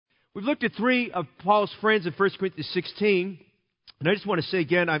We've looked at three of Paul's friends in 1 Corinthians 16. And I just want to say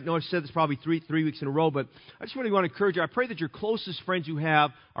again, I know I've said this probably three weeks in a row, but I just really want to encourage you. I pray that your closest friends you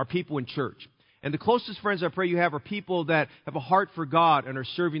have are people in church. And the closest friends I pray you have are people that have a heart for God and are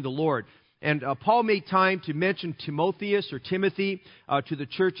serving the Lord. And Paul made time to mention Timotheus or Timothy to the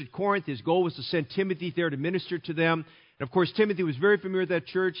church at Corinth. His goal was to send Timothy there to minister to them. And of course, Timothy was very familiar with that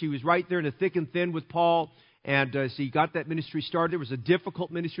church. He was right there in the thick and thin with Paul. And so he got that ministry started. It was a difficult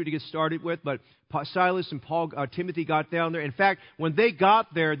ministry to get started with, but Silas and Timothy got down there. In fact, when they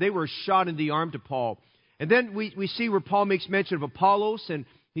got there, they were a shot in the arm to Paul. And then we see where Paul makes mention of Apollos, and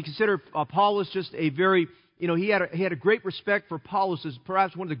he considered Apollos just a very, he had a great respect for Apollos as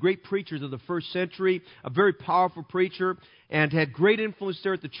perhaps one of the great preachers of the first century, a very powerful preacher, and had great influence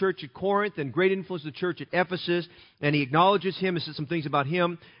there at the church at Corinth and great influence at the church at Ephesus. And he acknowledges him and says some things about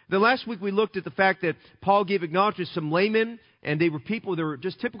him. Then last week we looked at the fact that Paul gave acknowledgement to some laymen, and they were people, they were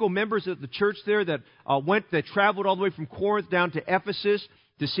just typical members of the church there that traveled all the way from Corinth down to Ephesus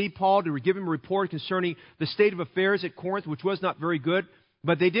to see Paul, to give him a report concerning the state of affairs at Corinth, which was not very good.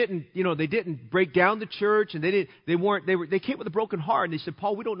 But they didn't break down the church, and they came with a broken heart, and they said,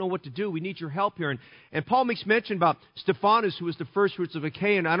 Paul, we don't know what to do. We need your help here. And Paul makes mention about Stephanas, who was the first fruits of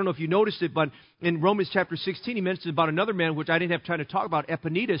Achaia. And I don't know if you noticed it, but in Romans chapter 16, he mentions about another man, which I didn't have time to talk about,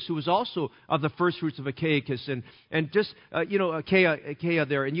 Epaenetus, who was also of the first fruits of Achaicus. And just, Achaia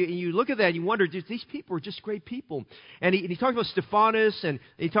there. And you look at that, and you wonder, these people are just great people. And he talks about Stephanas, and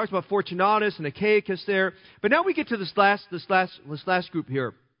he talks about Fortunatus and Achaicus there. But now we get to this last group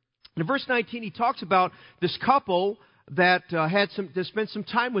here. In verse 19, he talks about this couple that spent some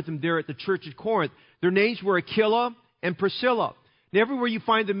time with him there at the church at Corinth. Their names were Aquila and Priscilla. And everywhere you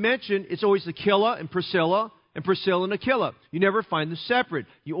find them mentioned, it's always Aquila and Priscilla and Aquila. You never find them separate.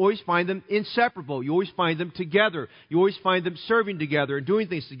 You always find them inseparable. You always find them together. You always find them serving together and doing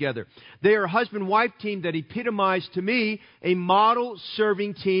things together. They are a husband-wife team that epitomized to me a model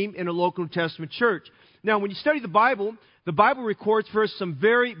serving team in a local New Testament church. Now, when you study the Bible records for us some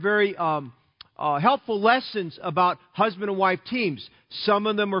very, very helpful lessons about husband and wife teams. Some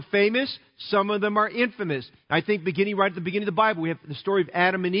of them are famous. Some of them are infamous. I think right at the beginning of the Bible, we have the story of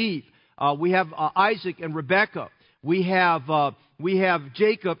Adam and Eve. We have Isaac and Rebekah. We have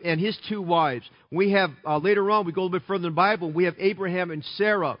Jacob and his two wives. We have, later on, we go a little bit further in the Bible, we have Abraham and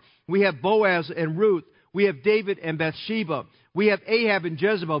Sarah. We have Boaz and Ruth. We have David and Bathsheba. We have Ahab and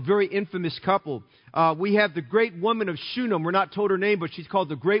Jezebel, a very infamous couple. We have the great woman of Shunem. We're not told her name, but she's called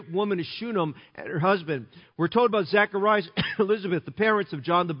the great woman of Shunem and her husband. We're told about Zacharias and Elizabeth, the parents of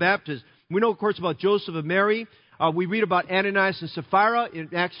John the Baptist. We know, of course, about Joseph and Mary. We read about Ananias and Sapphira in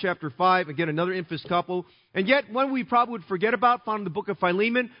Acts chapter 5. Again, another infamous couple. And yet, one we probably would forget about, found in the book of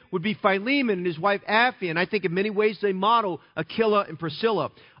Philemon, would be Philemon and his wife Apphia. And I think in many ways they model Aquila and Priscilla.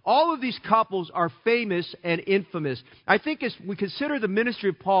 All of these couples are famous and infamous. I think as we consider the ministry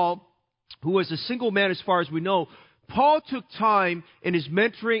of Paul, who was a single man as far as we know, Paul took time in his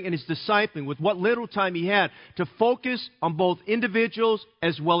mentoring and his discipling, with what little time he had, to focus on both individuals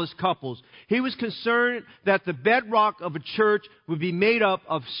as well as couples. He was concerned that the bedrock of a church would be made up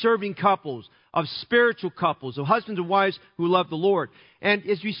of serving couples, of spiritual couples, of husbands and wives who love the Lord. And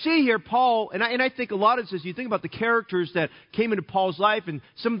as you see here, Paul, and I think a lot of this, as you think about the characters that came into Paul's life and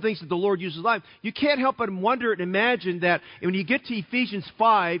some of the things that the Lord used in his life, you can't help but wonder and imagine that when you get to Ephesians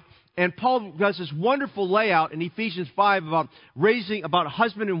 5, and Paul does this wonderful layout in Ephesians 5 about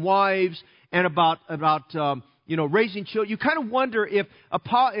husband and wives and about raising children. You kind of wonder if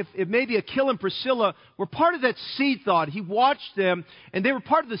maybe Aquila and Priscilla were part of that seed thought. He watched them, and they were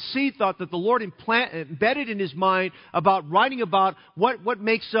part of the seed thought that the Lord embedded in his mind about writing about what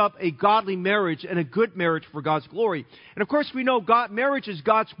makes up a godly marriage and a good marriage for God's glory. And of course, we know marriage is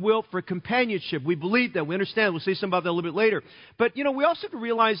God's will for companionship. We believe that. We understand. We'll say something about that a little bit later. But, we also have to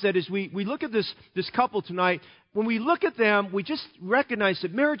realize that as we look at this couple tonight, when we look at them, we just recognize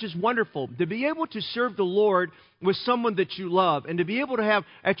that marriage is wonderful. To be able to serve the Lord with someone that you love, and to be able to have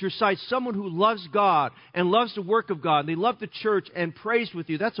at your side someone who loves God and loves the work of God, and they love the church and prays with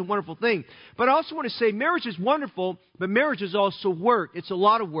you, that's a wonderful thing. But I also want to say marriage is wonderful, but marriage is also work. It's a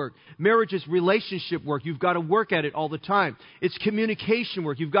lot of work. Marriage is relationship work. You've got to work at it all the time. It's communication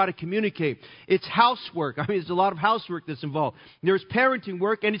work. You've got to communicate. It's housework. There's a lot of housework that's involved. There's parenting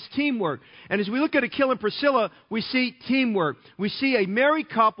work, and it's teamwork. And as we look at Aquila and Priscilla, we see teamwork. We see a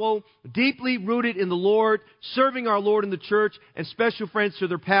married couple deeply rooted in the Lord, serving serving our Lord in the church, and special friends to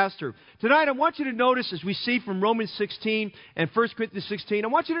their pastor. Tonight, I want you to notice, as we see from Romans 16 and 1 Corinthians 16, I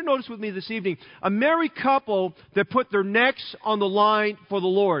want you to notice with me this evening a married couple that put their necks on the line for the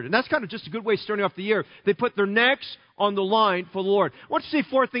Lord. And that's kind of just a good way of starting off the year. They put their necks on the line for the Lord. I want you to see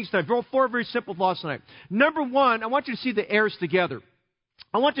four things tonight, four very simple thoughts tonight. Number one, I want you to see the heirs together.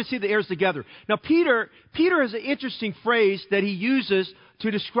 I want you to see the heirs together. Now, Peter has an interesting phrase that he uses to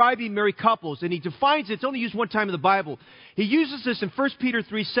describing married couples, and he defines it. It's only used one time in the Bible. He uses this in 1 Peter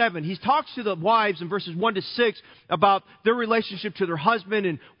 3:7. He talks to the wives in verses 1 to 6 about their relationship to their husband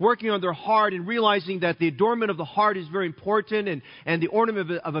and working on their heart and realizing that the adornment of the heart is very important and the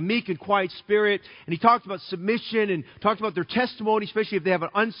ornament of a meek and quiet spirit. And he talks about submission and talks about their testimony, especially if they have an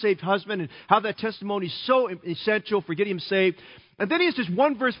unsaved husband, and how that testimony is so essential for getting him saved. And then he has just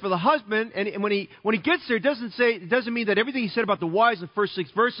one verse for the husband, and when he gets there, it doesn't mean that everything he said about the wives in the first 6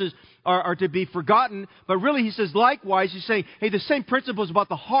 verses are to be forgotten, but really he says likewise, he's saying, hey, the same principles about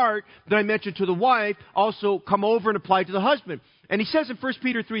the heart that I mentioned to the wife also come over and apply to the husband. And he says in 1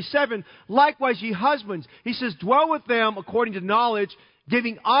 Peter 3:7, likewise ye husbands, he says, dwell with them according to knowledge,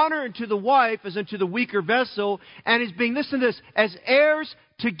 giving honor unto the wife as unto the weaker vessel, and as being, listen to this, as heirs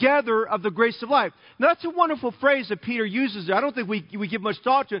together of the grace of life. Now, that's a wonderful phrase that Peter uses. I don't think we give much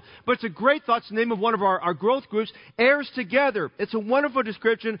thought to it, but it's a great thought. It's the name of one of our growth groups, heirs together. It's a wonderful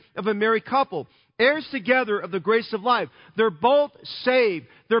description of a married couple. Heirs together of the grace of life. They're both saved.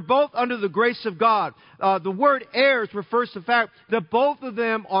 They're both under the grace of God. The word heirs refers to the fact that both of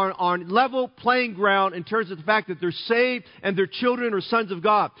them are on level playing ground in terms of the fact that they're saved and their children are sons of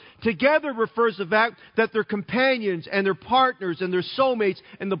God. Together refers to the fact that they're companions and they're partners and they're soulmates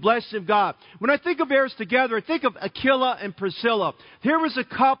in the blessing of God. When I think of heirs together, I think of Aquila and Priscilla. Here was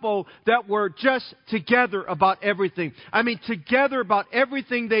a couple that were just together about everything. I mean, together about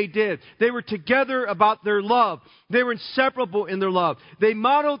everything they did. They were together about their love. They were inseparable in their love. They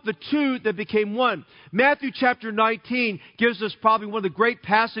modeled the two that became one. Matthew chapter 19 gives us probably one of the great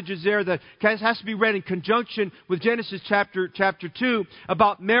passages there that has to be read in conjunction with Genesis chapter 2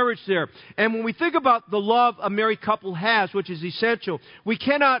 about marriage there. And when we think about the love a married couple has, which is essential, we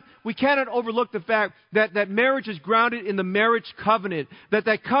cannot overlook the fact that marriage is grounded in the marriage covenant,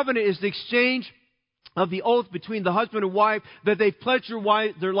 that covenant is the exchange of the oath between the husband and wife, that they've pledged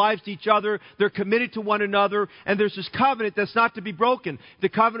their lives to each other, they're committed to one another, and there's this covenant that's not to be broken. The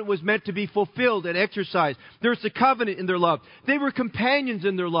covenant was meant to be fulfilled and exercised. There's a covenant in their love. They were companions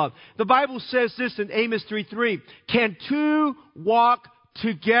in their love. The Bible says this in Amos 3:3, can two walk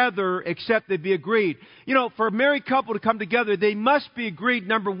together except they be agreed? You know, for a married couple to come together, they must be agreed,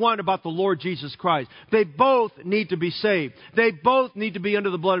 number one, about the Lord Jesus Christ. They both need to be saved. They both need to be under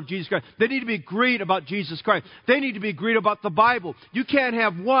the blood of Jesus Christ. They need to be agreed about Jesus Christ. They need to be agreed about the Bible. You can't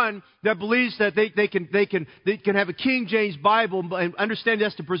have one that believes that they can have a King James Bible and understand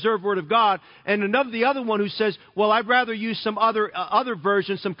that's the preserved Word of God, and the other one who says, well, I'd rather use some other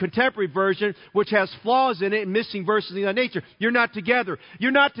version, some contemporary version, which has flaws in it and missing verses of that nature. You're not together.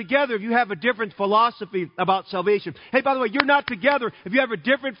 You're not together if you have a different philosophy about salvation. Hey, by the way, you're not together if you have a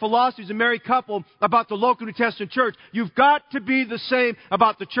different philosophy as a married couple about the local New Testament church. You've got to be the same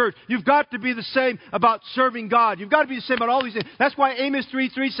about the church. You've got to be the same about serving God. You've got to be the same about all these things. That's why Amos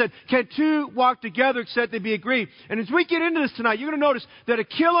 3:3 said, can two walk together except they be agreed? And as we get into this tonight, you're going to notice that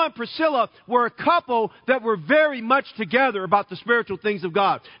Aquila and Priscilla were a couple that were very much together about the spiritual things of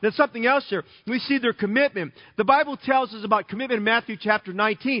God. There's something else here. We see their commitment. The Bible tells us about commitment in Matthew chapter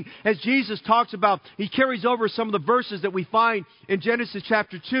 19. As Jesus talks about, he carries over some of the verses that we find in Genesis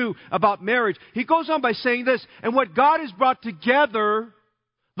chapter 2 about marriage. He goes on by saying this, and what God has brought together,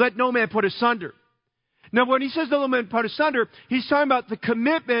 let no man put asunder. Now, when he says no man put asunder, he's talking about the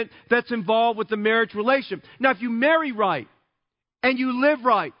commitment that's involved with the marriage relation. Now, if you marry right, and you live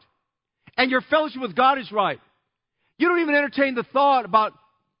right, and your fellowship with God is right, you don't even entertain the thought about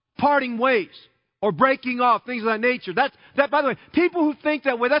parting ways or breaking off, things of that nature. That, by the way, people who think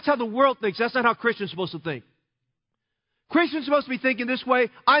that way, that's how the world thinks. That's not how Christians are supposed to think. Christians are supposed to be thinking this way,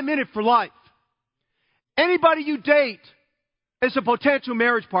 I'm in it for life. Anybody you date is a potential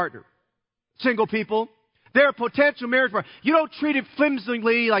marriage partner. Single people, they're a potential marriage partner. You don't treat it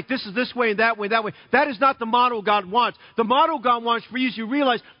flimsily like this is this way and that way, that way. That is not the model God wants. The model God wants for you is you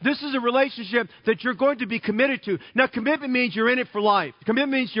realize this is a relationship that you're going to be committed to. Now, commitment means you're in it for life.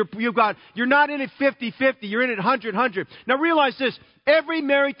 Commitment means you're not in it 50-50. You're in it 100-100. Now, realize this. Every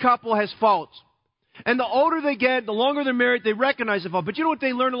married couple has faults. And the older they get, the longer they're married, they recognize the fault. But you know what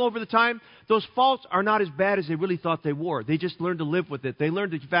they learn all over the time? Those faults are not as bad as they really thought they were. They just learn to live with it. They learn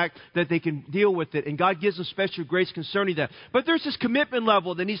the fact that they can deal with it. And God gives them special grace concerning that. But there's this commitment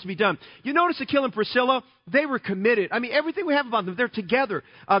level that needs to be done. You notice Aquila and Priscilla, they were committed. I mean, everything we have about them, they're together.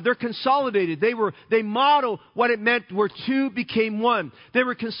 They're consolidated. They model what it meant where two became one. They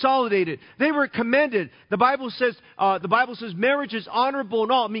were consolidated. They were commended. The Bible says marriage is honorable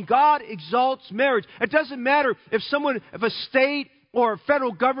and all. I mean, God exalts marriage. It doesn't matter if a state or a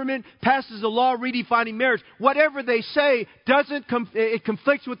federal government passes a law redefining marriage. Whatever they say it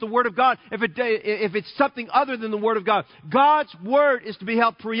conflicts with the Word of God if it's something other than the Word of God. God's Word is to be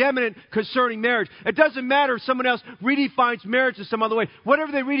held preeminent concerning marriage. It doesn't matter if someone else redefines marriage in some other way.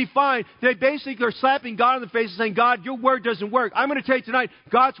 Whatever they redefine, they basically are slapping God in the face and saying, God, your Word doesn't work. I'm going to tell you tonight,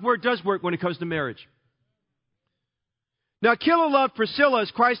 God's Word does work when it comes to marriage. Now, Aquila loved Priscilla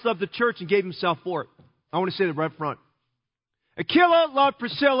as Christ loved the church and gave himself for it. I want to say that right up front. Aquila loved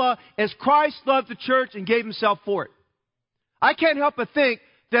Priscilla as Christ loved the church and gave himself for it. I can't help but think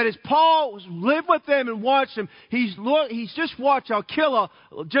that as Paul lived with them and watched them, he's just watched how Aquila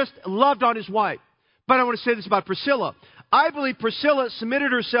just loved on his wife. But I want to say this about Priscilla. I believe Priscilla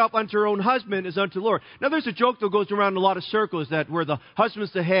submitted herself unto her own husband as unto the Lord. Now there's a joke that goes around in a lot of circles that where the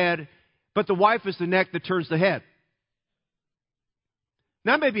husband's the head, but the wife is the neck that turns the head.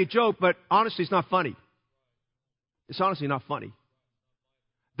 Now that may be a joke, but honestly it's not funny. It's honestly not funny.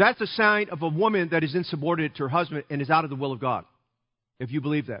 That's a sign of a woman that is insubordinate to her husband and is out of the will of God. If you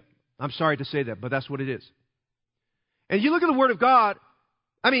believe that. I'm sorry to say that, but that's what it is. And you look at the Word of God,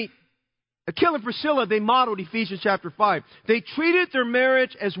 I mean, Aquila and Priscilla, they modeled Ephesians chapter 5. They treated their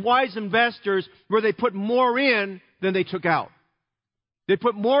marriage as wise investors where they put more in than they took out. They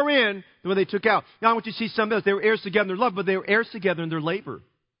put more in than what they took out. Now I want you to see something else. They were heirs together in their love, but they were heirs together in their labor.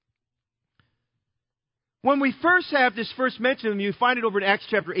 When we first have this first mention of them, you find it over in Acts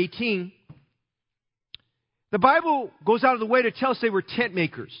chapter 18. The Bible goes out of the way to tell us they were tent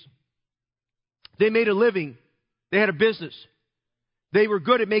makers. They made a living. They had a business. They were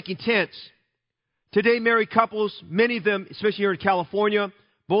good at making tents. Today, married couples, many of them, especially here in California,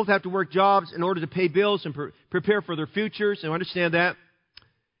 both have to work jobs in order to pay bills and prepare for their futures. And I understand that.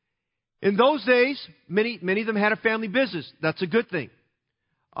 In those days, many of them had a family business. That's a good thing.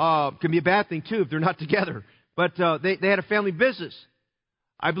 Can be a bad thing, too, if they're not together. But they had a family business.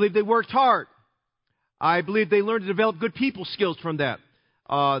 I believe they worked hard. I believe they learned to develop good people skills from that.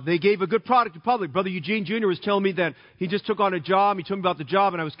 They gave a good product to public. Brother Eugene Jr. was telling me that he just took on a job. He told me about the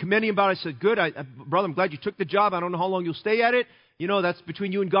job, and I was commending him about it. I said, good, brother, I'm glad you took the job. I don't know how long you'll stay at it. You know, that's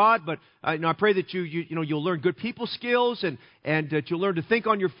between you and God, but I pray that you'll learn good people skills and that you'll learn to think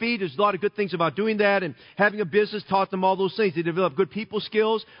on your feet. There's a lot of good things about doing that, and having a business taught them all those things. They developed good people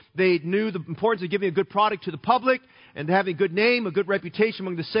skills. They knew the importance of giving a good product to the public and having a good name, a good reputation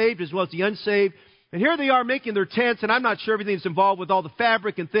among the saved as well as the unsaved. And here they are making their tents, and I'm not sure everything's involved with all the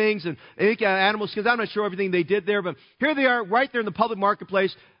fabric and things and animal skins. I'm not sure everything they did there, but here they are right there in the public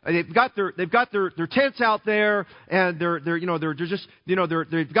marketplace. They've got their tents out there, and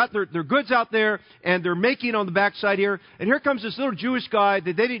they've got their goods out there, and they're making on the backside here. And here comes this little Jewish guy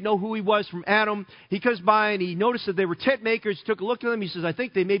that they didn't know who he was from Adam. He comes by and he noticed that they were tent makers. He took a look at them. He says, I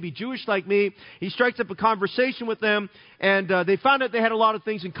think they may be Jewish like me. He strikes up a conversation with them, and they found out they had a lot of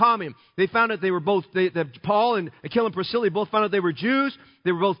things in common. They found out they were both, Paul and Aquila and Priscilla both found out they were Jews.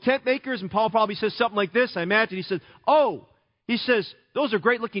 They were both tent makers, and Paul probably says something like this, I imagine. He says, he says, those are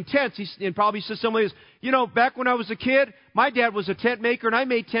great-looking tents. And probably says something like this, back when I was a kid, my dad was a tent maker, and I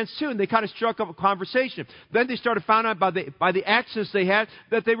made tents too. And they kind of struck up a conversation. Then they started finding out by the accents they had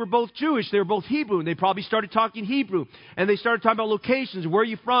that they were both Jewish. They were both Hebrew, and they probably started talking Hebrew. And they started talking about locations, where are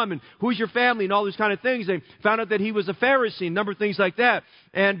you from, and who's your family, and all those kind of things. They found out that he was a Pharisee, a number of things like that.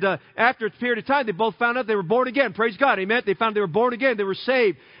 And after a period of time, they both found out they were born again. Praise God, amen. They found they were born again. They were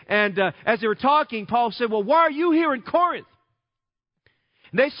saved. And as they were talking, Paul said, well, why are you here in Corinth?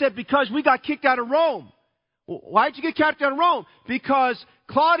 And they said, because we got kicked out of Rome. Why did you get kicked out of Rome? Because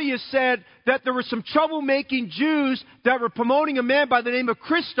Claudius said that there were some troublemaking Jews that were promoting a man by the name of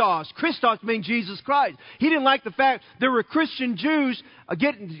Christos. Christos means Jesus Christ. He didn't like the fact there were Christian Jews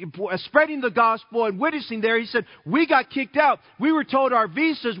spreading the gospel and witnessing there. He said, we got kicked out. We were told our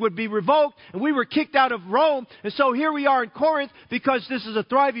visas would be revoked, and we were kicked out of Rome. And so here we are in Corinth because this is a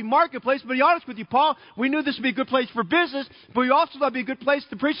thriving marketplace. But to be honest with you, Paul, we knew this would be a good place for business, but we also thought it would be a good place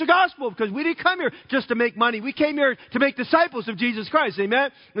to preach the gospel because we didn't come here just to make money. We came here to make disciples of Jesus Christ. Amen?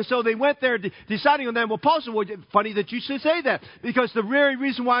 And so they went there deciding on them. Well, Paul said, well, funny that you should say that because the very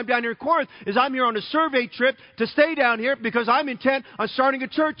reason why I'm down here in Corinth is I'm here on a survey trip to stay down here because I'm intent on starting a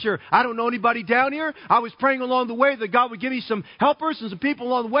church here. I don't know anybody down here. I was praying along the way that God would give me some helpers and some people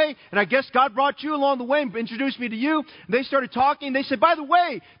along the way, and I guess God brought you along the way and introduced me to you. And they started talking. They said, by the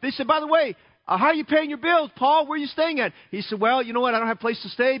way, how are you paying your bills, Paul? Where are you staying at? He said, well, you know what? I don't have a place to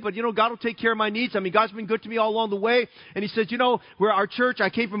stay, but, God will take care of my needs. I mean, God's been good to me all along the way. And he said, we're our church. I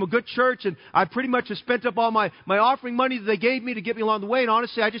came from a good church, and I pretty much have spent up all my offering money that they gave me to get me along the way. And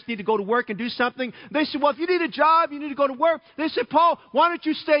honestly, I just need to go to work and do something. They said, well, if you need a job, you need to go to work. They said, Paul, why don't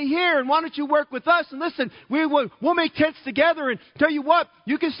you stay here, and why don't you work with us? And listen, we'll make tents together, and tell you what,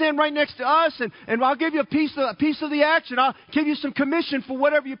 you can stand right next to us, and I'll give you a piece of the action. I'll give you some commission for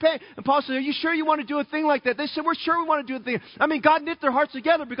whatever you pay. And Paul said, are you sure you want to do a thing like that? They said, we're sure we want to do a thing. I mean, God knit their hearts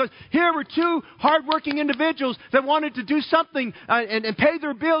together, because here were two hardworking individuals that wanted to do something and pay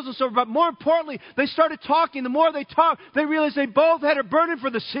their bills and so forth. But more importantly, they started talking. The more they talked, they realized they both had a burden for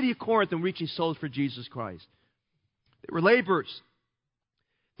the city of Corinth and reaching souls for Jesus Christ. They were laborers.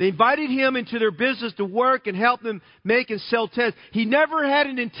 They invited him into their business to work and help them make and sell tents. He never had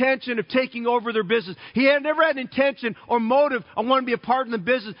an intention of taking over their business. He had never had an intention or motive of wanting to be a part of the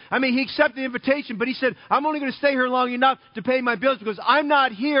business. I mean, he accepted the invitation, but he said, I'm only going to stay here long enough to pay my bills, because I'm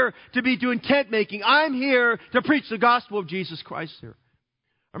not here to be doing tent making. I'm here to preach the gospel of Jesus Christ here.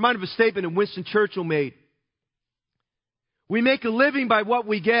 I'm reminded of a statement that Winston Churchill made. We make a living by what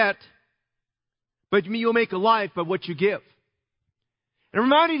we get, but you'll make a life by what you give. And I'm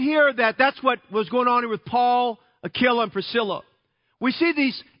reminded here that that's what was going on here with Paul, Aquila, and Priscilla. We see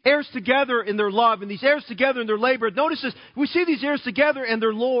these heirs together in their love, and these heirs together in their labor. Notice this, we see these heirs together in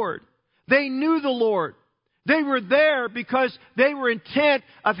their Lord. They knew the Lord. They were there because they were intent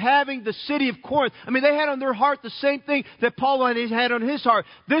of having the city of Corinth. I mean, they had on their heart the same thing that Paul had on his heart.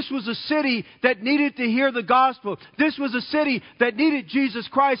 This was a city that needed to hear the gospel. This was a city that needed Jesus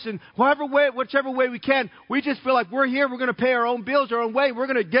Christ. And whichever way we can, we just feel like we're here. We're going to pay our own bills our own way. We're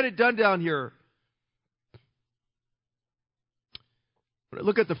going to get it done down here. When I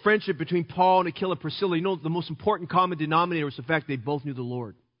look at the friendship between Paul and Aquila and Priscilla, the most important common denominator was the fact they both knew the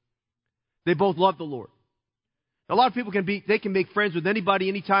Lord. They both loved the Lord. A lot of people can make friends with anybody,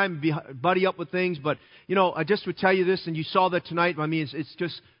 anytime, buddy up with things. But, I just would tell you this, and you saw that tonight. I mean, it's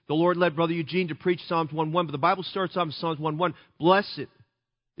just the Lord led Brother Eugene to preach Psalms 1:1. But the Bible starts off in Psalms 1:1. Blessed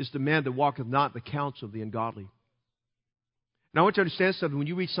is the man that walketh not in the counsel of the ungodly. Now, I want you to understand something. When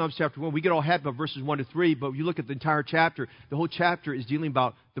you read Psalms chapter 1, we get all happy about verses 1 to 3. But when you look at the entire chapter, the whole chapter is dealing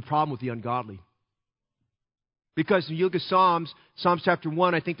about the problem with the ungodly. Because when you look at Psalms chapter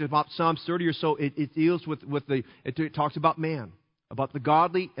 1, I think about Psalms 30 or so, it deals it talks about man, about the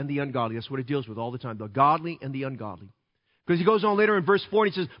godly and the ungodly. That's what it deals with all the time, the godly and the ungodly. Because he goes on later in verse 4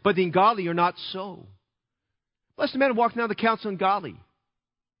 and he says, but the ungodly are not so. Blessed the man who walks down the counsel of the ungodly,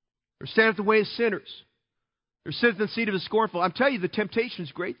 or standeth the way of sinners, or sitteth in the seat of the scornful. I'm telling you, the temptation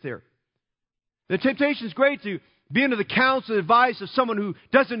is great there. The temptation is great to be under the counsel and advice of someone who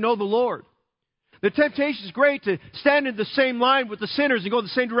doesn't know the Lord. The temptation is great to stand in the same line with the sinners and go in the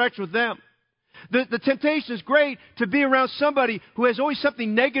same direction with them. The temptation is great to be around somebody who has always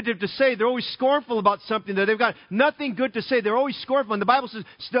something negative to say. They're always scornful about something, that they've got nothing good to say. They're always scornful. And the Bible says,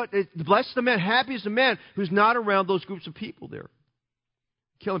 blessed the man, happy is the man who's not around those groups of people there.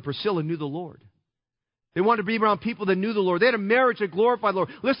 Aquila and Priscilla knew the Lord. They wanted to be around people that knew the Lord. They had a marriage that glorified the Lord.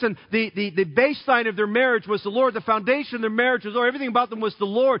 Listen, the baseline of their marriage was the Lord. The foundation of their marriage was the Lord. Everything about them was the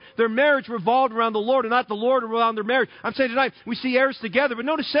Lord. Their marriage revolved around the Lord and not the Lord around their marriage. I'm saying tonight, we see heirs together, but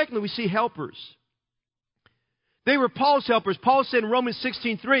notice secondly, we see helpers. They were Paul's helpers. Paul said in Romans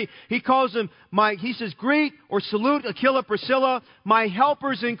 16:3, he calls them, he says, greet or salute Aquila, Priscilla, my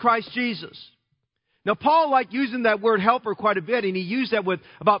helpers in Christ Jesus. Now, Paul liked using that word helper quite a bit, and he used that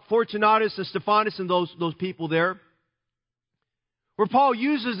about Fortunatus and Stephanus and those people there. Where Paul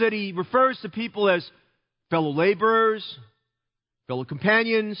uses it, he refers to people as fellow laborers, fellow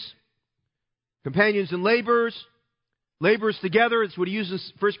companions, companions in labors, laborers together. It's what he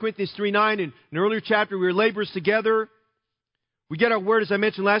uses in 1 Corinthians 3:9. In an earlier chapter, we were laborers together. We get our word, as I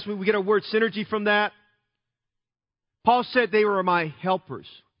mentioned last week, we get our word synergy from that. Paul said they were my helpers.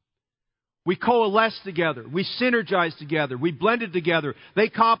 We coalesced together. We synergized together. We blended together. They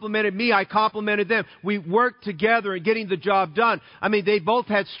complimented me. I complimented them. We worked together in getting the job done. I mean, they both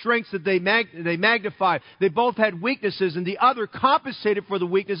had strengths that they magnified. They both had weaknesses, and the other compensated for the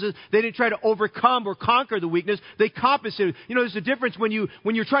weaknesses. They didn't try to overcome or conquer the weakness. They compensated. There's a difference when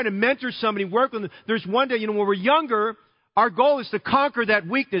you're trying to mentor somebody, work with them. There's one day, when we're younger, our goal is to conquer that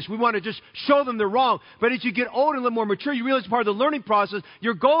weakness. We want to just show them they're wrong. But as you get older and a little more mature, you realize part of the learning process,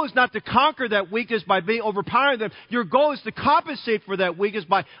 your goal is not to conquer that weakness by overpowering them. Your goal is to compensate for that weakness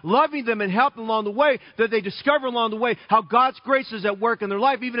by loving them and helping them along the way, that they discover along the way how God's grace is at work in their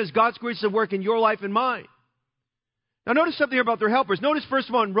life, even as God's grace is at work in your life and mine. Now notice something here about their helpers. Notice first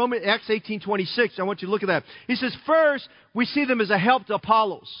of all in Acts 18:26, I want you to look at that. He says, first, we see them as a help to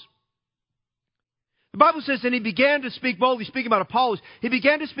Apollos. The Bible says, and he began to speak boldly, speaking about Apollos, he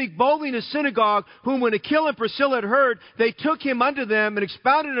began to speak boldly in the synagogue, whom when Aquila and Priscilla had heard, they took him unto them and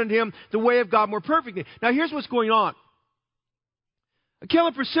expounded unto him the way of God more perfectly. Now here's what's going on. Aquila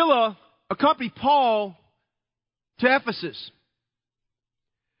and Priscilla accompanied Paul to Ephesus.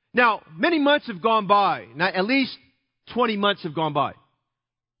 Now, many months have gone by. Now, at least 20 months have gone by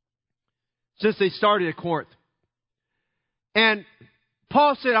since they started at Corinth. And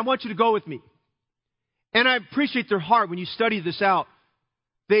Paul said, I want you to go with me. And I appreciate their heart when you study this out.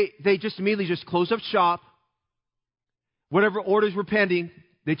 They just immediately just closed up shop. Whatever orders were pending,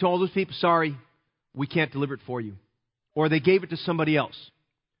 they told those people, sorry, we can't deliver it for you. Or they gave it to somebody else.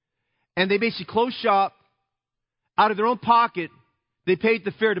 And they basically closed shop. Out of their own pocket, they paid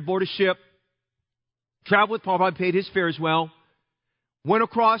the fare to board a ship. Traveled with Paul, probably paid his fare as well. Went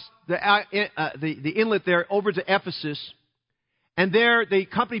across the inlet there over to Ephesus. And there they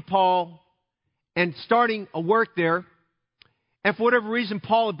accompanied Paul and starting a work there. And for whatever reason,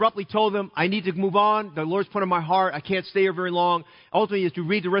 Paul abruptly told them, I need to move on. The Lord's put on my heart. I can't stay here very long. Ultimately, as you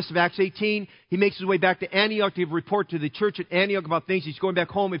read the rest of Acts 18, he makes his way back to Antioch to give a report to the church at Antioch about things. He's going back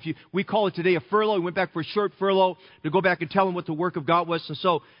home. We call it today a furlough. He went back for a short furlough to go back and tell them what the work of God was. And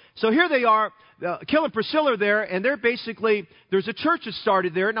so here they are. Aquila and Priscilla are there, and they're basically, there's a church that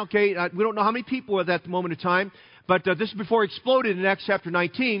started there. And we don't know how many people were at that moment of time, but this is before it exploded in Acts chapter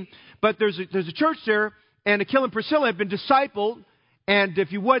 19. But there's a church there, and Aquila and Priscilla had been discipled, and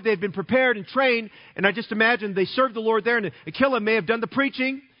if you would, they had been prepared and trained, and I just imagine they served the Lord there, and Aquila may have done the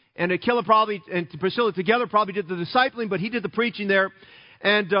preaching, and Aquila probably, and Priscilla together probably did the discipling, but he did the preaching there,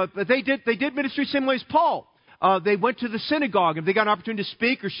 and but they did ministry similar as Paul. They went to the synagogue. If they got an opportunity to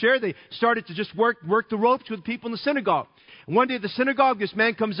speak or share, they started to just work the ropes with people in the synagogue. And one day at the synagogue, this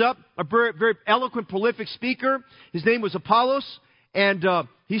man comes up, a very, very eloquent, prolific speaker. His name was Apollos. And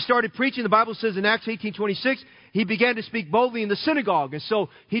he started preaching. The Bible says in Acts 18:26, he began to speak boldly in the synagogue. And so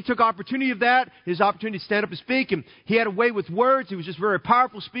he took opportunity of that, his opportunity to stand up and speak. And he had a way with words. He was just a very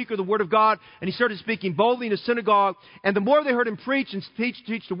powerful speaker of the Word of God. And he started speaking boldly in the synagogue. And the more they heard him preach and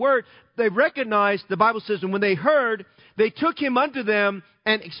teach the Word, they recognized, the Bible says, and when they heard, they took him unto them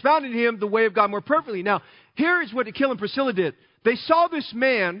and expounded to him the way of God more perfectly. Now, here is what Aquila and Priscilla did. They saw this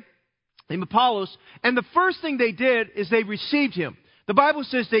man named Apollos, and the first thing they did is they received him. The Bible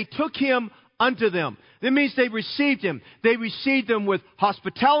says they took him unto them. That means they received him. They received him with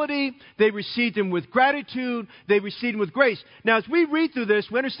hospitality. They received him with gratitude. They received him with grace. Now, as we read through this,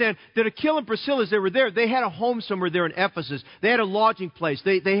 we understand that Aquila and Priscilla, as they were there, they had a home somewhere there in Ephesus. They had a lodging place.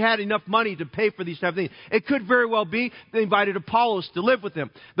 They had enough money to pay for these type of things. It could very well be they invited Apollos to live with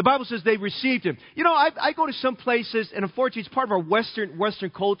them. The Bible says they received him. You know, I go to some places, and unfortunately it's part of our Western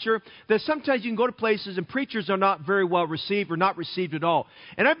culture, that sometimes you can go to places and preachers are not very well received or not received at all.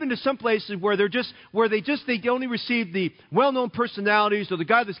 And I've been to some places where they only receive the well-known personalities or the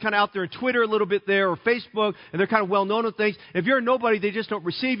guy that's kind of out there on Twitter a little bit there or Facebook, and they're kind of well-known on things. If you're a nobody, they just don't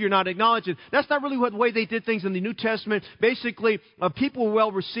receive you, not acknowledge it. That's not really the way they did things in the New Testament. Basically, people were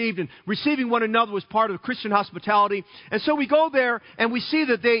well received, and receiving one another was part of Christian hospitality. And so we go there, and we see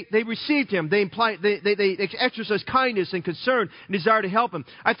that they received him. They exercised kindness and concern and desire to help him.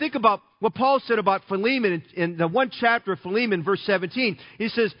 I think about what Paul said about Philemon in the one chapter of Philemon, verse 17. He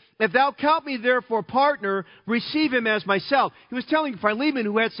says, if thou count me therefore partner, receive him as myself. He was telling Philemon,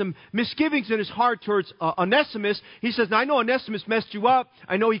 who had some misgivings in his heart towards Onesimus. He says, now I know Onesimus messed you up.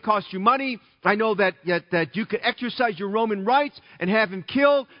 I know he cost you money. I know that you could exercise your Roman rights and have him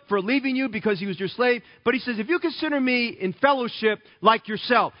killed for leaving you because he was your slave. But he says, if you consider me in fellowship like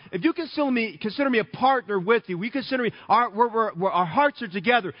yourself, if you consider me a partner with you, we consider me, our hearts are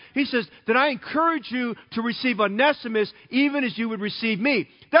together. He says, then I encourage you to receive Onesimus even as you would receive me.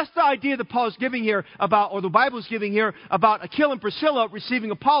 That's the idea that Paul is giving here about, or the Bible is giving here about Aquila and Priscilla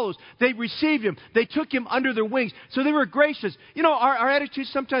receiving Apollos. They received him. They took him under their wings. So they were gracious. You know, our attitude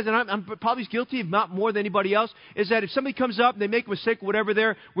sometimes, and I'm probably guilty, if not more than anybody else, is that if somebody comes up and they make a mistake or whatever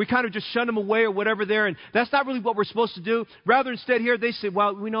there, we kind of just shun them away or whatever there, and that's not really what we're supposed to do. Rather, instead here, they say,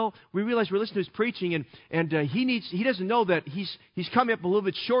 well, we realize we're listening to his preaching, and he doesn't know that he's coming up a little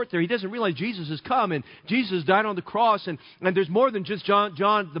bit short there. He doesn't realize Jesus has come, and Jesus died on the cross, and there's more than just John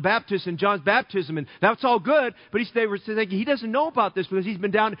the Baptist and John's baptism, and that's all good, but they were thinking he doesn't know about this because he's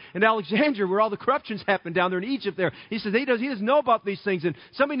been down in Alexandria where all the corruptions happened down there in Egypt there. He says he doesn't know about these things, and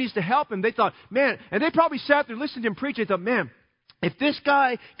somebody needs to help him. They thought, man, and they probably sat there listening to him preach. They thought, man, If this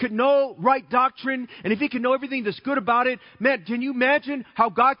guy could know right doctrine, and if he could know everything that's good about it, man, can you imagine how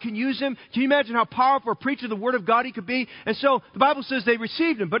God can use him? Can you imagine how powerful a preacher of the Word of God he could be? And so the Bible says they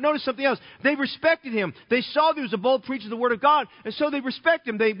received him. But notice something else. They respected him. They saw that he was a bold preacher of the Word of God, and so they respect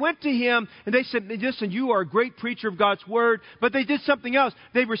him. They went to him, and they said, listen, you are a great preacher of God's Word. But they did something else.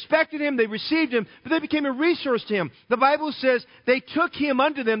 They respected him, they received him, but they became a resource to him. The Bible says they took him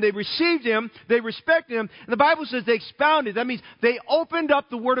unto them, they received him, they respected him, and the Bible says they expounded. That means they opened up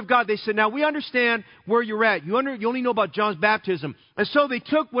the Word of God. They said, now we understand where you're at. You only know about John's baptism. And so they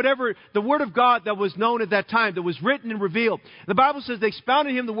took whatever the Word of God that was known at that time, that was written and revealed. The Bible says they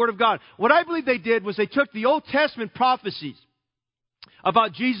expounded him the Word of God. What I believe they did was they took the Old Testament prophecies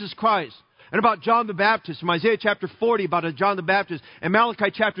about Jesus Christ, and about John the Baptist, from Isaiah chapter 40 about John the Baptist, and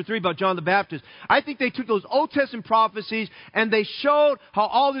Malachi chapter 3 about John the Baptist. I think they took those Old Testament prophecies and they showed how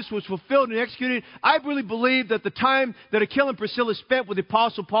all this was fulfilled and executed. I really believe that the time that Aquila and Priscilla spent with the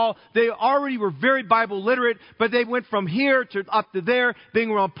Apostle Paul, they already were very Bible literate, but they went from here to up to there,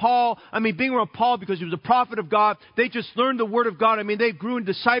 being around Paul because he was a prophet of God. They just learned the Word of God. They grew in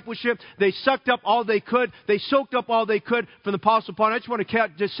discipleship. They sucked up all they could. They soaked up all they could from the Apostle Paul. And I just want to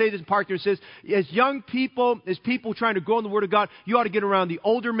just say this in part there. It says, as young people, as people trying to grow in the Word of God, you ought to get around the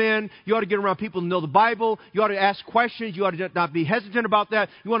older men. You ought to get around people who know the Bible. You ought to ask questions. You ought to not be hesitant about that.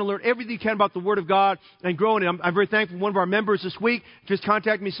 You want to learn everything you can about the Word of God and grow in it. I'm very thankful. One of our members this week just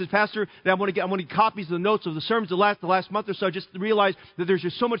contacted me and says, Pastor, that I want to get copies of the notes of the sermons the last month or so. I just realized that there's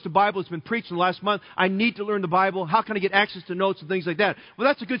just so much the Bible that's been preached in the last month. I need to learn the Bible. How can I get access to notes and things like that? Well,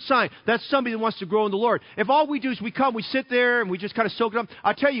 that's a good sign. That's somebody that wants to grow in the Lord. If all we do is we come, we sit there, and we just kind of soak it up,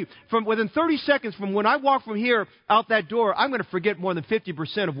 I'll tell you, from within 30 seconds from when I walk from here out that door, I'm going to forget more than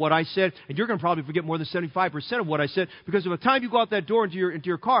 50% of what I said, and you're going to probably forget more than 75% of what I said, because by the time you go out that door into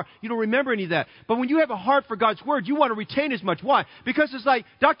your car, you don't remember any of that. But when you have a heart for God's Word, you want to retain as much. Why? Because it's like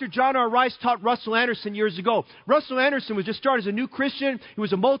Dr. John R. Rice taught Russell Anderson years ago. Russell Anderson was just started as a new Christian. He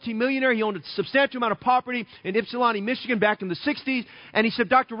was a multimillionaire. He owned a substantial amount of property in Ypsilanti, Michigan back in the 60s. And he said,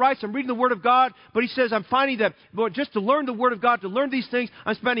 Dr. Rice, I'm reading the Word of God, but he says, I'm finding that just to learn the Word of God, to learn these things,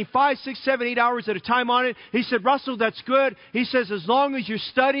 I'm spending 5, 6, 7, 8 hours at a time on it. He said, Russell, that's good. He says, as long as you're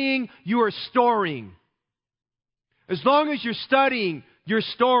studying, you are storing. As long as you're studying, you're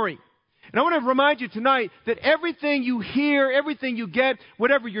storing. And I want to remind you tonight that everything you hear, everything you get,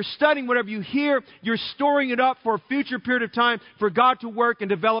 whatever you're studying, whatever you hear, you're storing it up for a future period of time for God to work and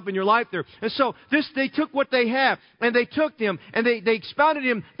develop in your life there. And so they took what they have, and they took them, and they expounded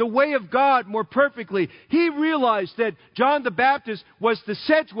him the way of God more perfectly. He realized that John the Baptist was the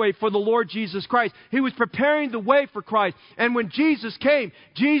sedgeway for the Lord Jesus Christ. He was preparing the way for Christ. And when Jesus came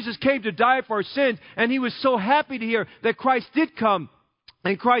to die for our sins, and he was so happy to hear that Christ did come.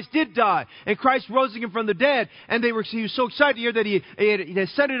 And Christ did die. And Christ rose again from the dead. And he was so excited to hear that he had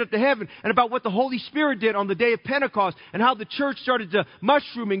ascended up to heaven. And about what the Holy Spirit did on the day of Pentecost. And how the church started to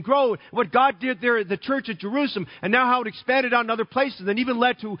mushroom and grow. What God did there at the church at Jerusalem. And now how it expanded out in other places. And even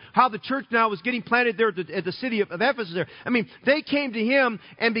led to how the church now was getting planted there at the city of Ephesus there. They came to him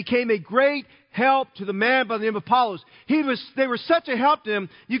and became a great help to the man by the name of Apollos. They were such a help to him.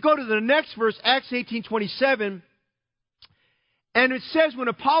 You go to the next verse, Acts 18:27. And it says when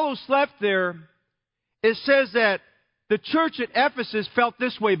Apollos left there, it says that the church at Ephesus felt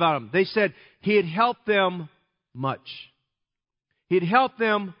this way about him. They said he had helped them much. He had helped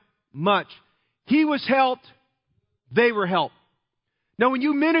them much. He was helped. They were helped. Now when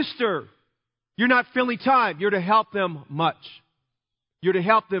you minister, you're not filling time. You're to help them much. You're to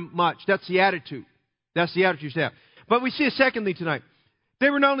help them much. That's the attitude. That's the attitude you have. But we see a second thing tonight. They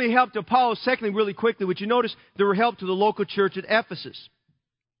were not only a help to Apollos, secondly, really quickly, would you notice they were help to the local church at Ephesus.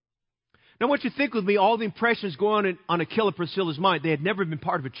 Now I want you to think with me all the impressions going on Aquila and Priscilla's mind. They had never been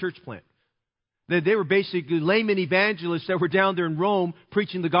part of a church plant. They were basically layman evangelists that were down there in Rome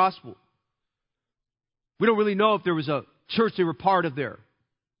preaching the gospel. We don't really know if there was a church they were part of there.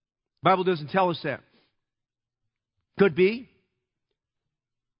 The Bible doesn't tell us that. Could be.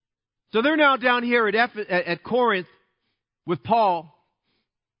 So they're now down here at Corinth with Paul.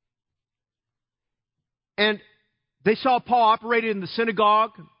 And they saw Paul operated in the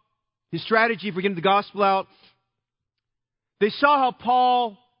synagogue, his strategy for getting the gospel out. They saw how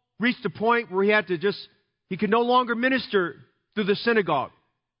Paul reached a point where he could no longer minister through the synagogue.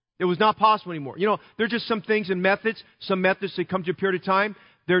 It was not possible anymore. There are just some things and methods, some methods that come to a period of time,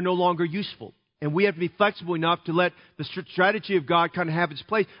 they're no longer useful. And we have to be flexible enough to let the strategy of God kind of have its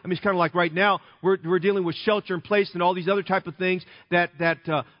place. I mean, it's kind of like right now, we're dealing with shelter in place and all these other type of things that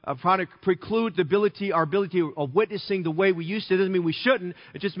try to preclude our ability of witnessing the way we used to. It doesn't mean we shouldn't.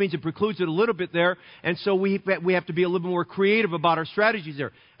 It just means it precludes it a little bit there. And so we have to be a little bit more creative about our strategies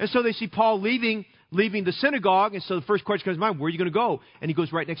there. And so they see Paul leaving the synagogue, and so the first question comes to mind, where are you going to go? And he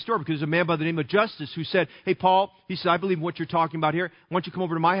goes right next door, because there's a man by the name of Justus who said, hey, Paul, he said, I believe in what you're talking about here. Why don't you come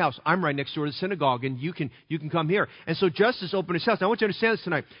over to my house? I'm right next door to the synagogue, and you can come here. And so Justus opened his house. Now, I want you to understand this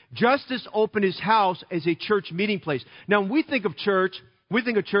tonight. Justus opened his house as a church meeting place. Now, when we think of church,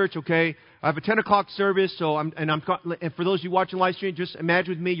 okay, I have a 10 o'clock service, and for those of you watching live stream, just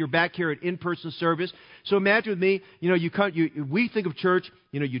imagine with me, you're back here at in-person service. So imagine with me, we think of church,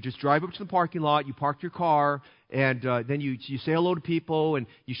 you just drive up to the parking lot, you park your car, and then you say hello to people, and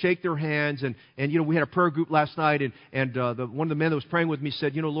you shake their hands, and we had a prayer group last night, and one of the men that was praying with me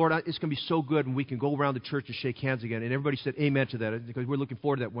said, Lord, it's going to be so good when we can go around the church and shake hands again. And everybody said amen to that, because we're looking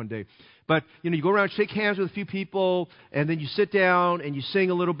forward to that one day. But, you go around and shake hands with a few people, and then you sit down, and you sing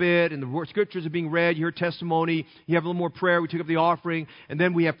a little bit, and the scriptures are being read, you hear testimony, you have a little more prayer, we take up the offering, and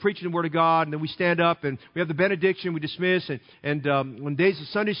then we have preaching the Word of God, and then we stand up, and we have the benediction, we dismiss, and on days of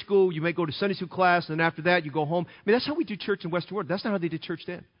Sunday school, you may go to Sunday school class, and then after that, you go home. I mean, that's how we do church in Western world. That's not how they did church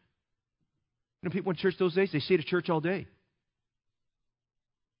then. People in church those days, they stayed at church all day.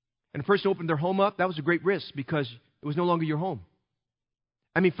 And the person opened their home up, that was a great risk, because it was no longer your home.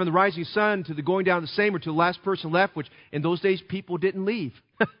 I mean, from the rising sun to the going down the same, or to the last person left, which in those days, people didn't leave.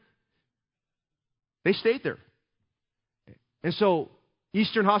 They stayed there. And so,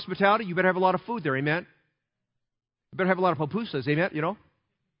 Eastern hospitality, you better have a lot of food there, amen? You better have a lot of pupusas, amen,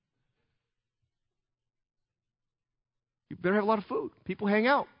 You better have a lot of food. People hang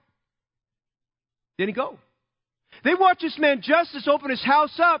out. Then he go. They watched this man Justus open his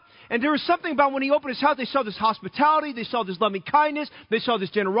house up, and there was something about when he opened his house, they saw this hospitality, they saw this loving kindness, they saw this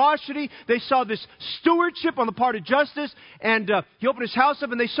generosity, they saw this stewardship on the part of Justus, and he opened his house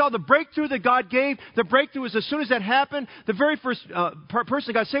up, and they saw the breakthrough that God gave. The breakthrough was as soon as that happened, the very first person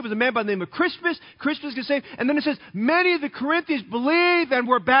that got saved was a man by the name of Crispus. Crispus got saved, and then it says, many of the Corinthians believed and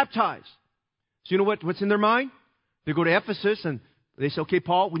were baptized. So you know what's in their mind? They go to Ephesus, and they say, okay,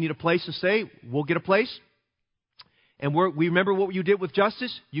 Paul, we need a place to stay. We'll get a place. And we remember what you did with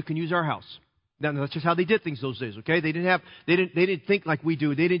Justus? You can use our house. Now, that's just how they did things those days, okay? They didn't think like we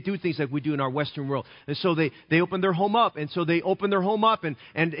do. They didn't do things like we do in our Western world. And so they opened their home up. And so they opened their home up, and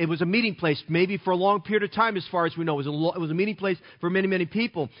it was a meeting place, maybe for a long period of time, as far as we know. It was a meeting place for many, many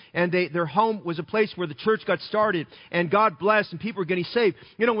people. And their home was a place where the church got started, and God blessed, and people were getting saved.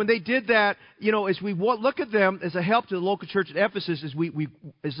 When they did that, as we look at them as a help to the local church at Ephesus,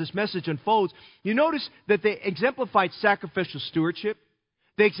 as this message unfolds, you notice that they exemplified sacrificial stewardship.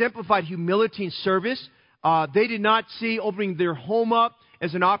 They exemplified humility and service. They did not see opening their home up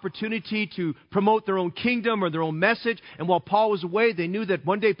as an opportunity to promote their own kingdom or their own message. And while Paul was away, they knew that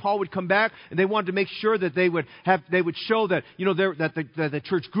one day Paul would come back, and they wanted to make sure that they would show that that the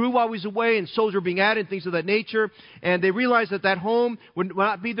church grew while he was away, and souls were being added, things of that nature. And they realized that home would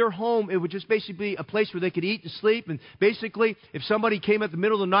not be their home; it would just basically be a place where they could eat and sleep. And basically, if somebody came at the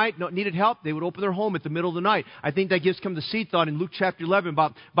middle of the night, needed help, they would open their home at the middle of the night. I think that gives come the seed thought in Luke chapter 11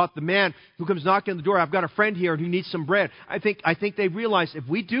 about the man who comes knocking on the door. I've got a friend here who needs some bread. I think they realized if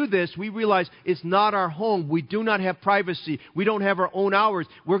we do this, we realize it's not our home. We do not have privacy. We don't have our own hours.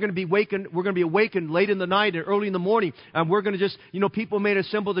 We're going to be awakened. We're going to be awakened late in the night and early in the morning. And we're going to just, people may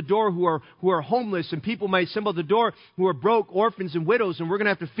assemble the door who are homeless, and people may assemble the door who are broke, orphans and widows, and we're going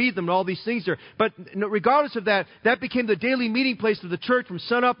to have to feed them and all these things there. But regardless of that, that became the daily meeting place of the church from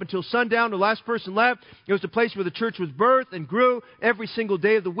sun up until sundown. The last person left. It was the place where the church was birthed and grew every single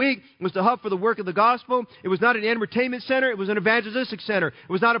day of the week. It was the hub for the work of the gospel. It was not an entertainment center. It was an evangelistic center.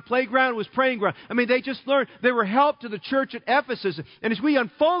 It was not a playground. It was praying ground. I mean, they just learned. They were help to the church at Ephesus. And as we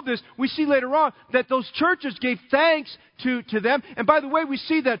unfold this, we see later on that those churches gave thanks to them. And by the way, we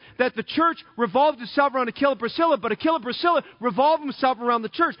see that the church revolved itself around Aquila and Priscilla, but Aquila and Priscilla revolved themselves around the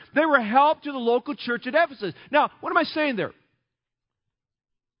church. They were help to the local church at Ephesus. Now, what am I saying there?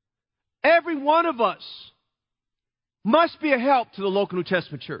 Every one of us must be a help to the local New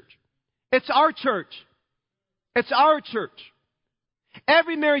Testament church. It's our church. It's our church.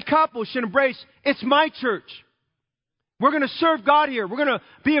 Every married couple should embrace, it's my church. We're going to serve God here. We're going to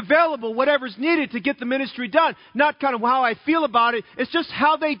be available, whatever's needed to get the ministry done. Not kind of how I feel about it. It's just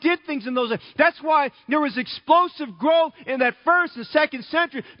how they did things in those days. That's why there was explosive growth in that first and second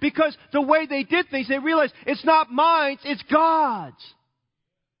century, because the way they did things, they realized it's not mine, it's God's.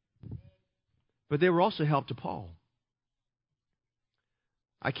 But they were also help to Paul.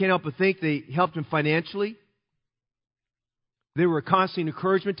 I can't help but think they helped him financially. They were a constant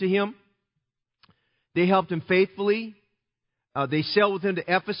encouragement to him. They helped him faithfully. They sailed with him to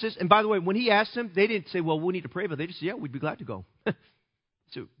Ephesus. And by the way, when he asked them, they didn't say, well, we need to pray about it. They just said, yeah, we'd be glad to go. So,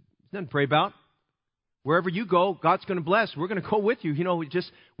 there's nothing to pray about. Wherever you go, God's going to bless. We're going to go with you.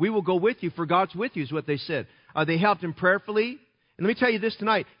 We will go with you, for God's with you, is what they said. They helped him prayerfully. And let me tell you this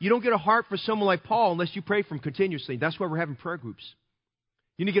tonight. You don't get a heart for someone like Paul unless you pray for him continuously. That's why we're having prayer groups.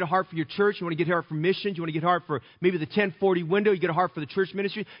 You need to get a heart for your church. You want to get a heart for missions. You want to get a heart for maybe the 1040 window. You get a heart for the church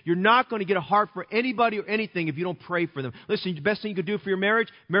ministry. You're not going to get a heart for anybody or anything if you don't pray for them. Listen, the best thing you can do for your marriage,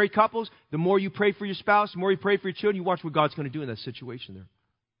 married couples, the more you pray for your spouse, the more you pray for your children, you watch what God's going to do in that situation there.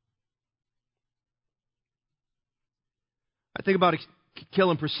 I think about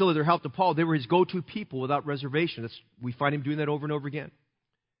Aquila and Priscilla, their help to Paul. They were his go-to people without reservation. We find him doing that over and over again.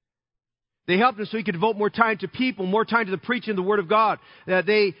 They helped him so he could devote more time to people, more time to the preaching of the Word of God.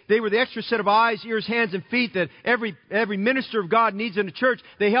 They were the extra set of eyes, ears, hands, and feet that every minister of God needs in the church.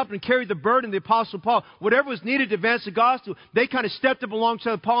 They helped him carry the burden of the Apostle Paul. Whatever was needed to advance the gospel, they kind of stepped up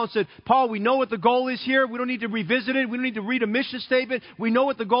alongside Paul and said, Paul, we know what the goal is here. We don't need to revisit it. We don't need to read a mission statement. We know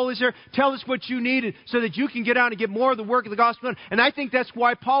what the goal is here. Tell us what you need so that you can get out and get more of the work of the gospel done. And I think that's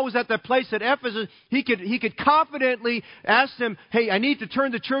why Paul was at that place at Ephesus. He could confidently ask them, hey, I need to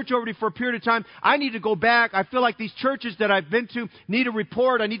turn the church over to you for a period of time. I need to go back. I feel like these churches that I've been to need a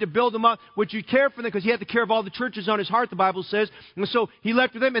report. I need to build them up. Would you care for them? Because he had the care of all the churches on his heart, the Bible says. And so he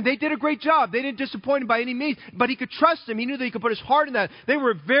left with them, and they did a great job. They didn't disappoint him by any means, but he could trust them. He knew that he could put his heart in that. They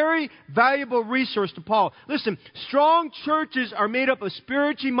were a very valuable resource to Paul. Listen, strong churches are made up of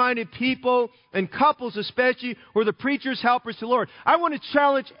spiritually minded people and couples especially who are the preachers, helpers to the Lord. I want to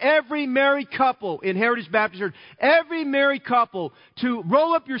challenge every married couple in Heritage Baptist Church, every married couple, to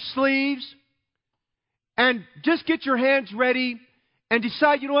roll up your sleeves and just get your hands ready and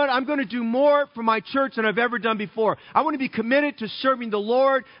decide, you know what, I'm going to do more for my church than I've ever done before. I want to be committed to serving the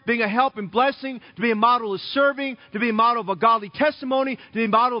Lord, being a help and blessing, to be a model of serving, to be a model of a godly testimony, to be a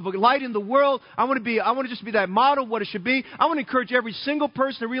model of a light in the world. I want to just be that model of what it should be. I want to encourage every single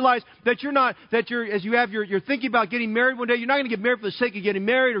person to realize that you're thinking about getting married one day, you're not going to get married for the sake of getting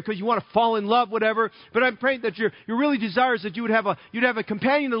married or because you want to fall in love, whatever. But I'm praying that your really desire is that you'd have a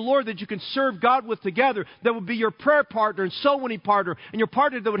companion of the Lord that you can serve God with together, that would be your prayer partner and soul winning partner, and your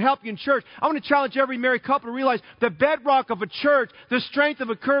partner that would help you in church. I want to challenge every married couple to realize the bedrock of a church, the strength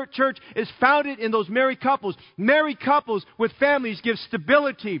of a church is founded in those married couples. Married couples with families give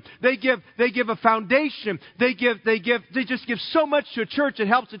stability. They give a foundation. They just give so much to a church. It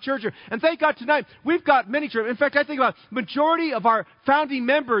helps the church. And thank God tonight we've got many churches. In fact, I think about majority of our founding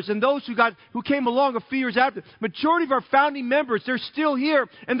members and those who came along a few years after. Majority of our founding members, they're still here,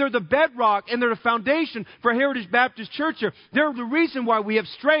 and they're the bedrock and they're the foundation for Heritage Baptist Church here. They're the reason why we have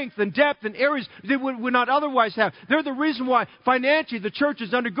strength and depth in areas they would not otherwise have. They're the reason why financially the church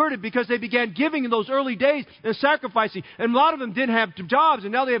is undergirded, because they began giving in those early days and sacrificing. And a lot of them didn't have jobs,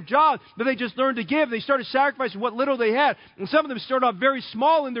 and now they have jobs, but they just learned to give. They started sacrificing what little they had. And some of them started off very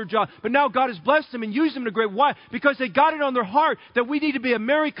small in their job, but now God has blessed them and used them in a great way because they got it on their heart that we need to be a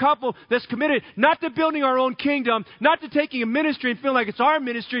married couple that's committed not to building our own kingdom, not to taking a ministry and feeling like it's our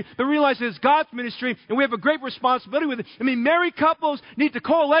ministry, but realizing it's God's ministry and we have a great responsibility with it. I mean, married couples need to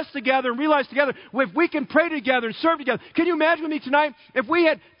coalesce together and realize together if we can pray together and serve together. Can you imagine with me tonight if we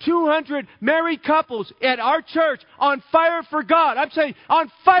had 200 married couples at our church on fire for God? I'm saying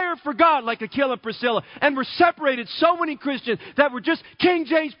on fire for God like Aquila and Priscilla. And we're separated so many Christians that were just King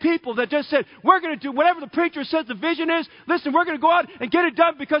James people that just said, we're going to do whatever the preacher says the vision is. Listen, we're going to go out and get it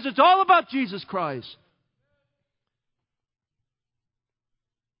done because it's all about Jesus Christ.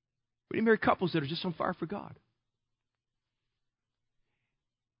 We need married couples that are just on fire for God.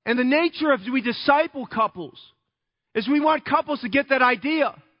 And the nature of we disciple couples is we want couples to get that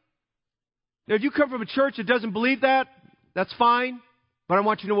idea. Now, if you come from a church that doesn't believe that, that's fine. But I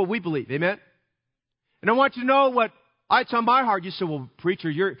want you to know what we believe. Amen? And I want you to know it's on my heart. You say, well,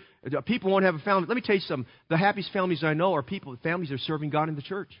 preacher, people won't have a family. Let me tell you something. The happiest families I know are families that are serving God in the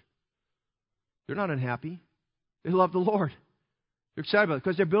church. They're not unhappy. They love the Lord. They're excited about it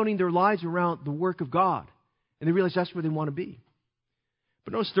because they're building their lives around the work of God. And they realize that's where they want to be.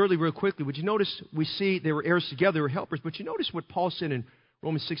 But notice thirdly, real quickly, would you notice we see they were heirs together, they were helpers. But you notice what Paul said in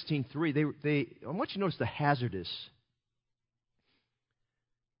Romans 16:3. I want you to notice the hazardous.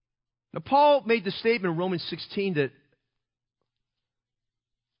 Now, Paul made the statement in Romans 16 that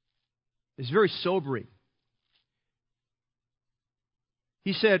is very sobering.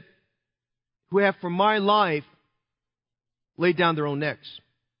 He said, who have for my life laid down their own necks.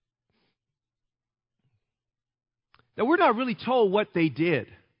 Now, we're not really told what they did.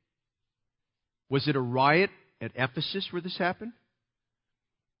 Was it a riot at Ephesus where this happened?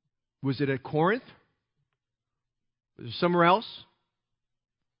 Was it at Corinth? Was it somewhere else?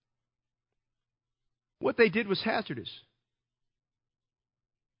 What they did was hazardous.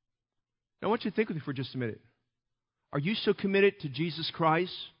 Now, I want you to think with me for just a minute. Are you so committed to Jesus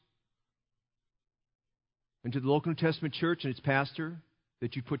Christ and to the local New Testament church and its pastor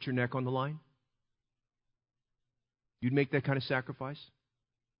that you put your neck on the line? You'd make that kind of sacrifice?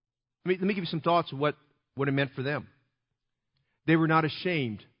 Let me give you some thoughts of what it meant for them. They were not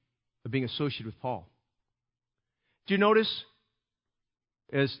ashamed of being associated with Paul. Do you notice,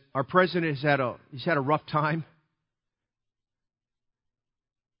 as our president he's had a rough time,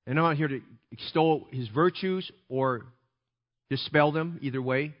 and I'm not here to extol his virtues or dispel them either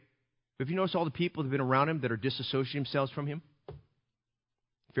way, but if you notice all the people that have been around him that are disassociating themselves from him,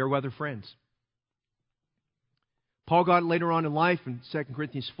 fair weather friends. Paul got it later on in life in 2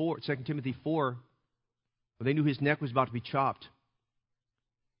 Timothy 4, when they knew his neck was about to be chopped.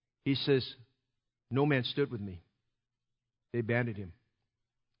 He says, no man stood with me. They abandoned him.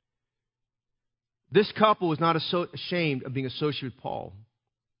 This couple was not ashamed of being associated with Paul.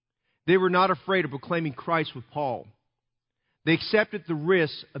 They were not afraid of proclaiming Christ with Paul. They accepted the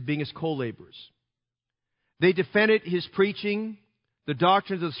risks of being his co-laborers. They defended his preaching, the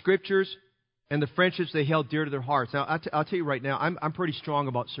doctrines of the Scriptures, and the friendships they held dear to their hearts. Now, I'll tell you right now, I'm pretty strong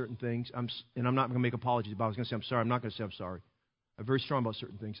about certain things, and I'm not going to make apologies about it. I was going to say I'm sorry. I'm not going to say I'm sorry. I'm very strong about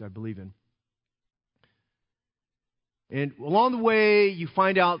certain things I believe in. And along the way, you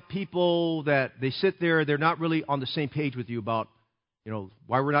find out people that they sit there, they're not really on the same page with you about,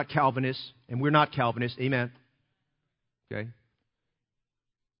 why we're not Calvinists, and we're not Calvinists. Amen. Okay?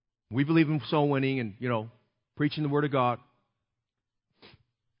 We believe in soul winning and, preaching the Word of God.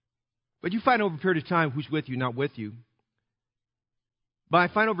 But you find over a period of time who's with you, not with you. But I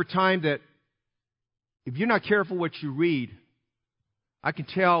find over time that if you're not careful what you read, I can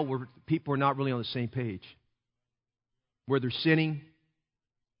tell where people are not really on the same page. Where they're sinning,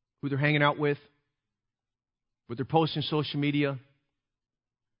 who they're hanging out with, what they're posting on social media,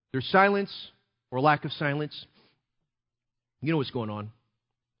 their silence or lack of silence. You know what's going on.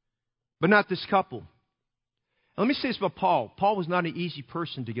 But not this couple. Let me say this about Paul. Paul was not an easy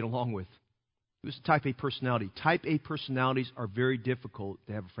person to get along with. He was a type A personality. Type A personalities are very difficult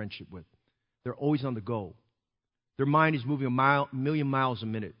to have a friendship with. They're always on the go. Their mind is moving a million miles a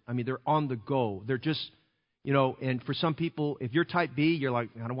minute. I mean, they're on the go. They're just, and for some people, if you're type B, you're like,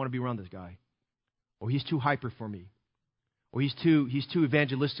 I don't want to be around this guy. Or he's too hyper for me. Or he's too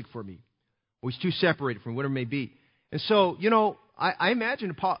evangelistic for me. Or he's too separated from me, whatever it may be. And so, I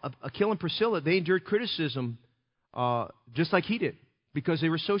imagine Aquila and Priscilla, they endured criticism just like he did, because they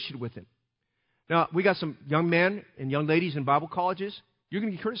were associated with him. Now, we got some young men and young ladies in Bible colleges. You're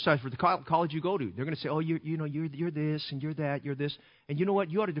going to get criticized for the college you go to. They're going to say, you're this and you're that, you're this. And you know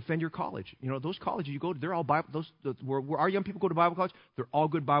what? You ought to defend your college. Those colleges you go to, they're all Bible. Where our young people go to Bible college, they're all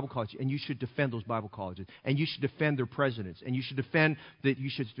good Bible colleges. And you should defend those Bible colleges. And you should defend their presidents. And you should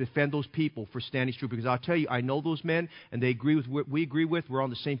defend those people for standing true. Because I'll tell you, I know those men, and they agree with what we agree with. We're on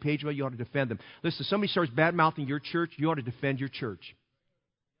the same page about it. You ought to defend them. Listen, if somebody starts bad-mouthing your church, you ought to defend your church.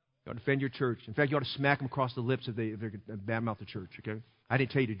 You ought to defend your church. In fact, you ought to smack them across the lips if they're bad-mouth the church, okay? I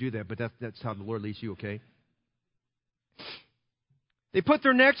didn't tell you to do that, but that's how the Lord leads you, okay? They put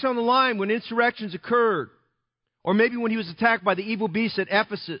their necks on the line when insurrections occurred, or maybe when he was attacked by the evil beast at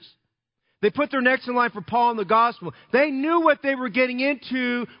Ephesus. They put their necks in line for Paul and the gospel. They knew what they were getting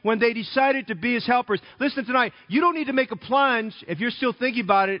into when they decided to be his helpers. Listen tonight, you don't need to make a plunge if you're still thinking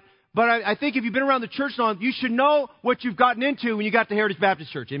about it, but I think if you've been around the church long, you should know what you've gotten into when you got to Heritage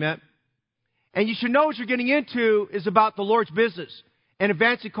Baptist Church, amen? And you should know what you're getting into is about the Lord's business and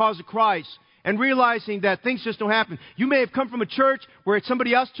advancing the cause of Christ, and realizing that things just don't happen. You may have come from a church where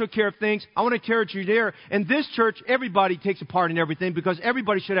somebody else took care of things. I want to encourage you there. In this church, everybody takes a part in everything, because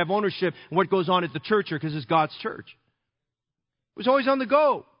everybody should have ownership in what goes on at the church here, because it's God's church. It was always on the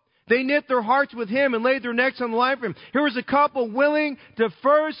go. They knit their hearts with him and laid their necks on the line for him. Here was a couple willing to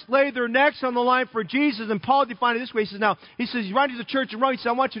first lay their necks on the line for Jesus. And Paul defined it this way. He says, he's writing to the church in Rome. He says,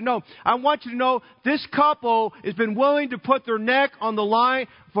 I want you to know this couple has been willing to put their neck on the line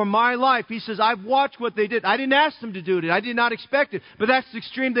for my life. He says, I've watched what they did. I didn't ask them to do it. I did not expect it. But that's the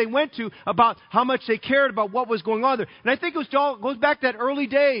extreme they went to about how much they cared about what was going on there. And I think it goes back to that early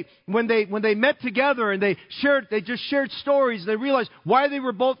day when they met together and they just shared stories. And they realized why they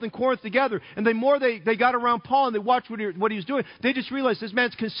were both in Corinth together. And the more they got around Paul and they watched what he was doing, they just realized this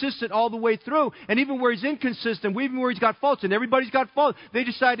man's consistent all the way through. And even where he's inconsistent, even where he's got faults, and everybody's got faults, they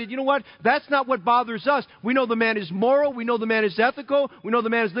decided, you know what? That's not what bothers us. We know the man is moral. We know the man is ethical. We know the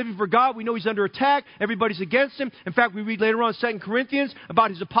man is living for God. We know he's under attack. Everybody's against him. In fact, we read later on in 2 Corinthians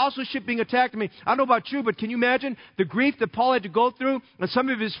about his apostleship being attacked. I mean, I don't know about you, but can you imagine the grief that Paul had to go through and some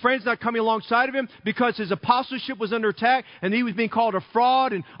of his friends not coming alongside of him because his apostleship was under attack and he was being called a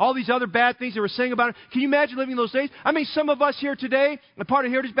fraud and all these other bad things they were saying about him? Can you imagine living those days? I mean, some of us here today, a part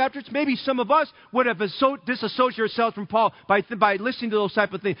of Heritage Baptist, maybe some of us would have disassociated ourselves from Paul by listening to those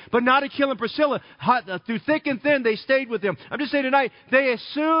type of things. But not Aquila and Priscilla. Through thick and thin, they stayed with him. I'm just saying tonight, they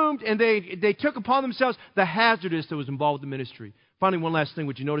assumed and they took upon themselves the hazardous that was involved with the ministry. Finally, one last thing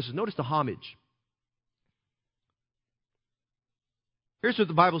which you notice is notice the homage. Here's what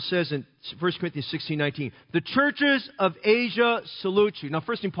the Bible says in 1 Corinthians 16:19. The churches of Asia salute you. Now,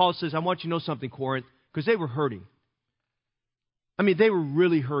 first thing Paul says, I want you to know something, Corinth, because they were hurting. I mean, they were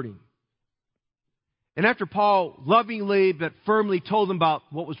really hurting. And after Paul lovingly but firmly told them about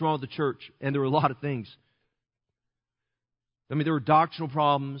what was wrong with the church, and there were a lot of things. I mean, there were doctrinal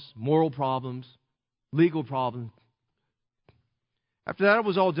problems, moral problems, legal problems. After that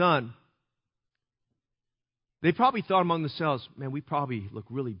was all done, they probably thought among themselves, man, we probably look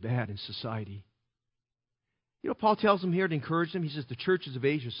really bad in society. You know, Paul tells them here to encourage them. He says, the churches of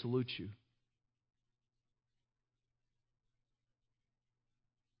Asia salute you.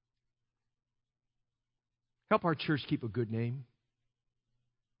 Help our church keep a good name.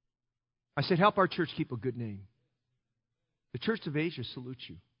 I said, help our church keep a good name. The church of Asia salutes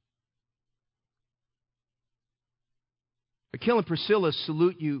you. Aquila and Priscilla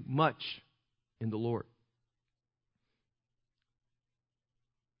salute you much in the Lord.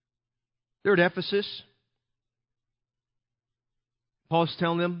 They're at Ephesus. Paul's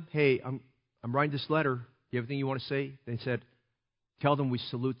telling them, hey, I'm writing this letter. You have anything you want to say? They said, tell them we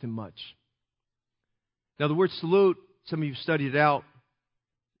salute them much. Now, the word salute, some of you have studied it out.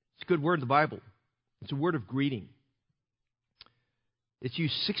 It's a good word in the Bible. It's a word of greeting. It's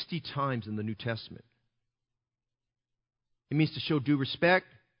used 60 times in the New Testament. It means to show due respect.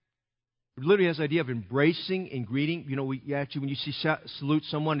 It literally has the idea of embracing and greeting. You know, when you see salute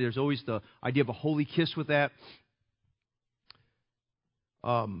someone, there's always the idea of a holy kiss with that.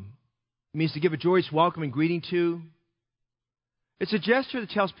 It means to give a joyous welcome and greeting to. It's a gesture that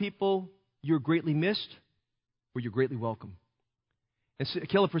tells people you're greatly missed or you're greatly welcome. And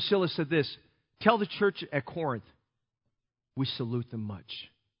Aquila and Priscilla said this, tell the church at Corinth, we salute them much.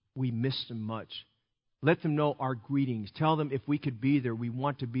 We miss them much. Let them know our greetings. Tell them if we could be there, we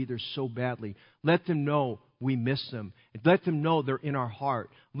want to be there so badly. Let them know we miss them. Let them know they're in our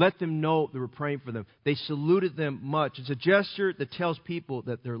heart. Let them know that we're praying for them. They saluted them much. It's a gesture that tells people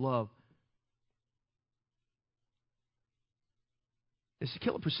that they're loved. As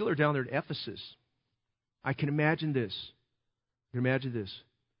Aquila and Priscilla are down there at Ephesus, I can imagine this.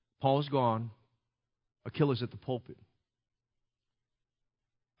 Paul's gone. Aquila's at the pulpit.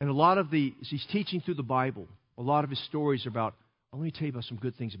 And as he's teaching through the Bible, a lot of his stories are about, let me tell you about some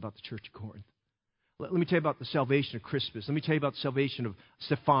good things about the church of Corinth. Let me tell you about the salvation of Crispus. Let me tell you about the salvation of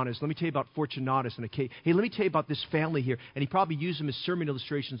Stephanas. Let me tell you about Fortunatus and Achaia. Hey, let me tell you about this family here. And he probably used them as sermon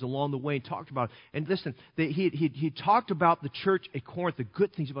illustrations along the way and talked about it. And listen, he talked about the church at Corinth, the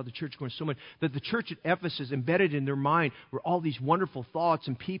good things about the church at Corinth so much that the church at Ephesus, embedded in their mind, were all these wonderful thoughts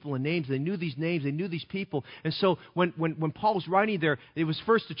and people and names. They knew these names. They knew these people. And so when Paul was writing there, it was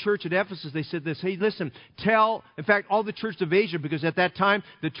first the church at Ephesus. They said this, hey, listen, in fact, all the churches of Asia, because at that time,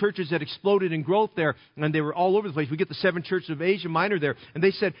 the churches had exploded in growth there. And they were all over the place. We get the 7 churches of Asia Minor there. And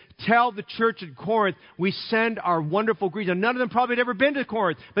they said, tell the church at Corinth, we send our wonderful greetings. And none of them probably had ever been to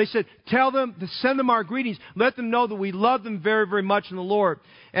Corinth. They said, send them our greetings. Let them know that we love them very, very much in the Lord.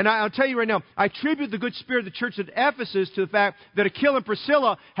 And I'll tell you right now, I attribute the good spirit of the church at Ephesus to the fact that Aquila and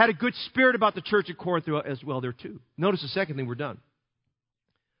Priscilla had a good spirit about the church at Corinth as well there too. Notice the second thing, we're done.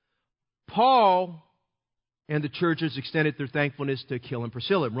 Paul and the churches extended their thankfulness to Aquila and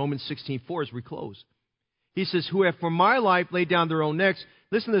Priscilla. Romans 16:4 as we close. He says, who have for my life laid down their own necks,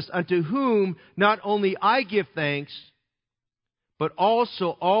 listen to this, unto whom not only I give thanks, but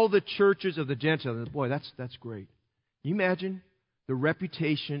also all the churches of the Gentiles. Boy, that's great. Can you imagine the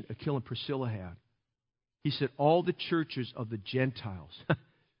reputation Aquila and Priscilla had? He said, all the churches of the Gentiles.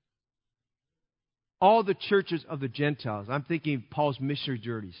 All the churches of the Gentiles. I'm thinking Paul's missionary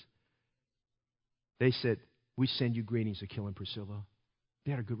journeys. They said, we send you greetings, Aquila and Priscilla.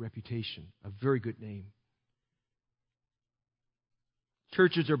 They had a good reputation, a very good name.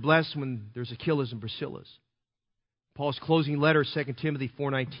 Churches are blessed when there's Aquilas and Priscillas. Paul's closing letter, 2 Timothy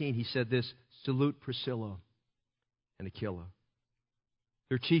 4:19, he said this, "Salute Priscilla and Aquila."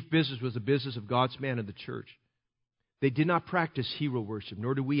 Their chief business was the business of God's man in the church. They did not practice hero worship,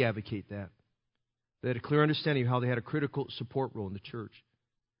 nor do we advocate that. They had a clear understanding of how they had a critical support role in the church.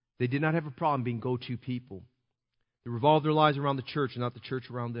 They did not have a problem being go-to people. They revolved their lives around the church, not the church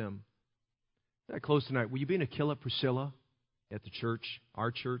around them. I close tonight. Will you be an Aquila, Priscilla at the church,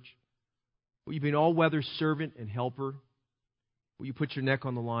 our church? Will you be an all-weather servant and helper? Will you put your neck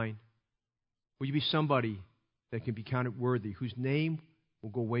on the line? Will you be somebody that can be counted worthy, whose name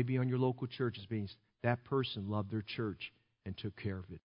will go way beyond your local church as being that person loved their church and took care of it?